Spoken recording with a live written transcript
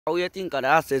How you think of the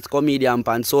assets comedian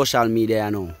on social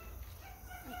media now?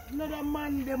 Another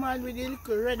man, the man with the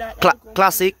little red hat.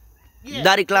 Classic? Yeah,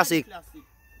 Daddy Classic?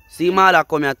 See Mala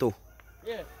come here too.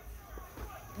 Yeah.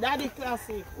 Daddy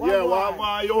Classic. Yeah, what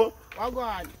go you? What go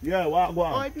on? Yeah, what go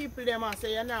All on? people them a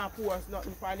say you not post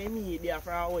nothing for the media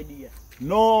for a whole day.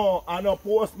 No, I no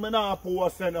post, me not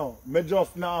post you know. Me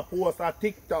just not post a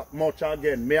TikTok much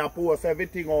again. Me a post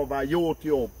everything over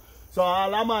YouTube. So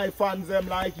all of my fans them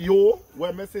like you,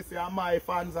 when me say my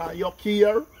fans are you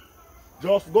care,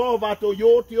 just go over to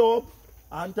YouTube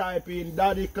and type in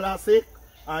Daddy Classic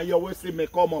and you will see me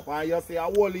come up and you see a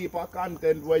whole heap of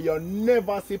content where you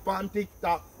never see on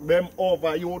TikTok them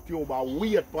over YouTube and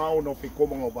wait for how to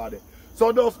come over there.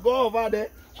 So just go over there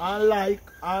and like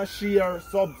and share,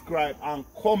 subscribe and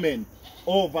comment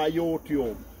over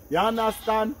YouTube. You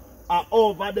understand? And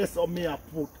over there so me a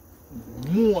put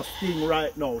most thing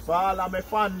right now. So all of my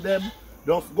fans them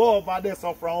just go over there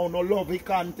so from no lovely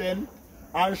content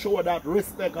and show that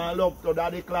respect and love to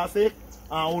Daddy Classic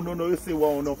and you know see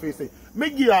what you see. Me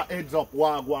give a heads up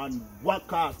what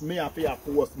cause me have to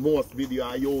post most video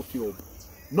on YouTube.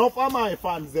 None of my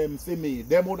fans them see me,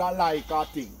 them would like a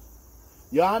thing.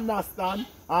 You understand?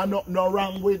 And no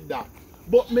wrong with that.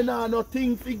 But me nah no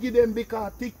thing to give them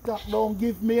because TikTok don't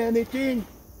give me anything.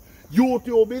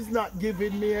 YouTube is not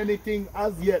giving me anything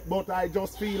as yet, but I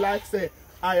just feel like say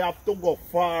I have to go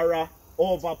far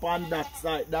over on that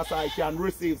side. That's I can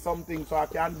receive something so I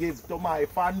can give to my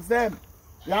fans them.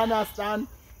 You understand?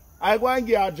 I go and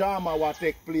get a drama what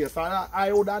take place and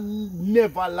I would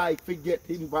never like to get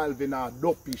involved in a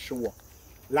dopey show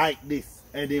like this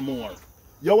anymore.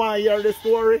 You want to hear the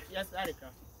story? Yes, Erika.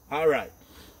 Alright.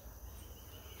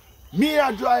 Me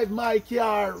I drive my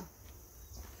car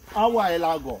a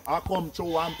while ago. I come to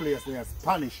one place near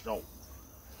Spanish Town.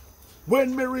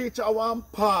 When me reach a one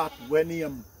part when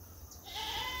named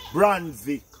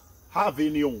Brunswick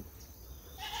Avenue,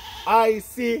 I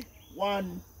see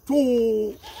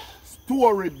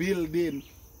 2-story building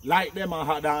like them I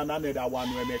had on another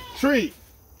one when make 3.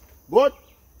 But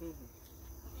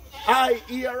I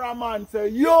hear a man say,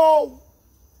 yo!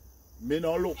 Me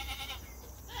no look.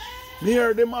 Me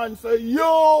hear the man say,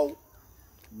 yo!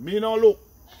 Me no look.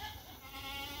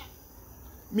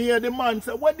 Me hear the man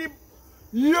say, what the...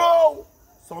 Yo!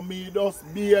 So me just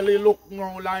barely look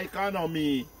now like I know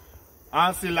me.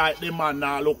 And see like the man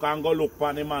now look and go look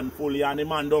for the man fully. And the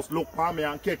man just look for me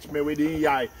and catch me with the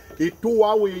eye. He 2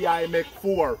 away, I make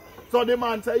 4. So the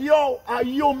man say, yo, are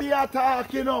you me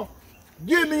attack, you know?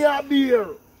 Give me a beer.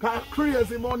 Cause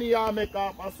crazy money I make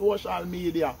off of social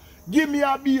media. Give me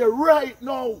a beer right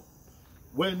now.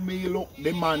 When me look,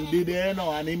 the man did there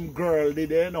know and him girl did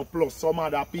there know plus some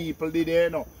other people did there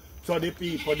know. So the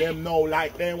people them know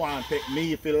like they want to take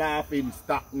me for laughing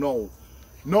stock now.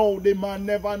 No, the man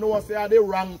never know say I the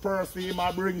wrong person him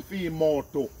I bring female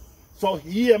to. So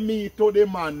hear me to the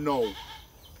man now.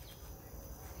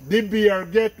 The beer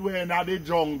get way in the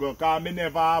jungle cause me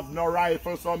never have no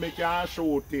rifle so me can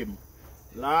shoot him.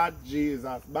 Lord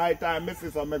Jesus. By the time I see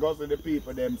some, I go see the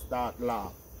people them start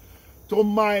laugh. To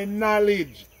my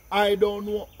knowledge, I don't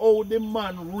know how the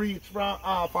man reach from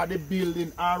half of the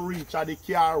building and reach at the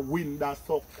car window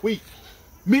so quick.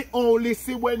 Me only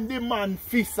see when the man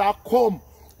fist a come.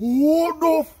 Wood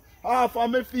off half of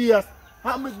my face.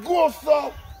 And me go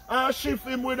so and shift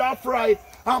him with a fright.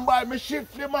 And by me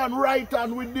shift the man right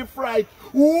hand with the fright.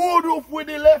 Wood off with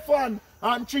the left hand.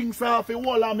 And chinks off the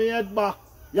wall of my head back.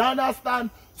 You understand?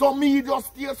 So me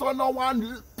just stay so now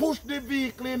and push the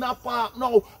vehicle in a park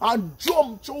now and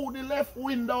jump through the left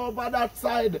window over that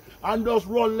side and just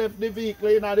run left the vehicle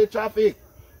in the traffic.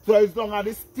 So it's down at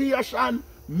the station,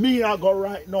 me I go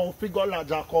right now figure lodge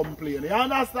a complaint. You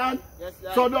understand? Yes,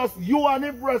 sir. So just you and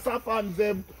the rest of fans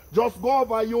them just go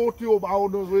over YouTube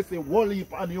and just receive one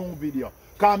heap of new video.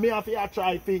 Cause me have to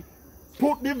try to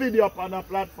put the video up on a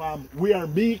platform where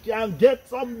me can get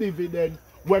some dividend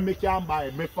when me can buy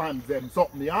me fans them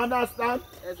something. You understand?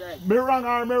 Yes, right. Me wrong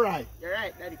or me right? You're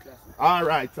right, Daddy Classic.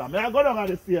 Alright, so me I go down at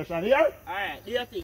the station here. Alright, do your thing.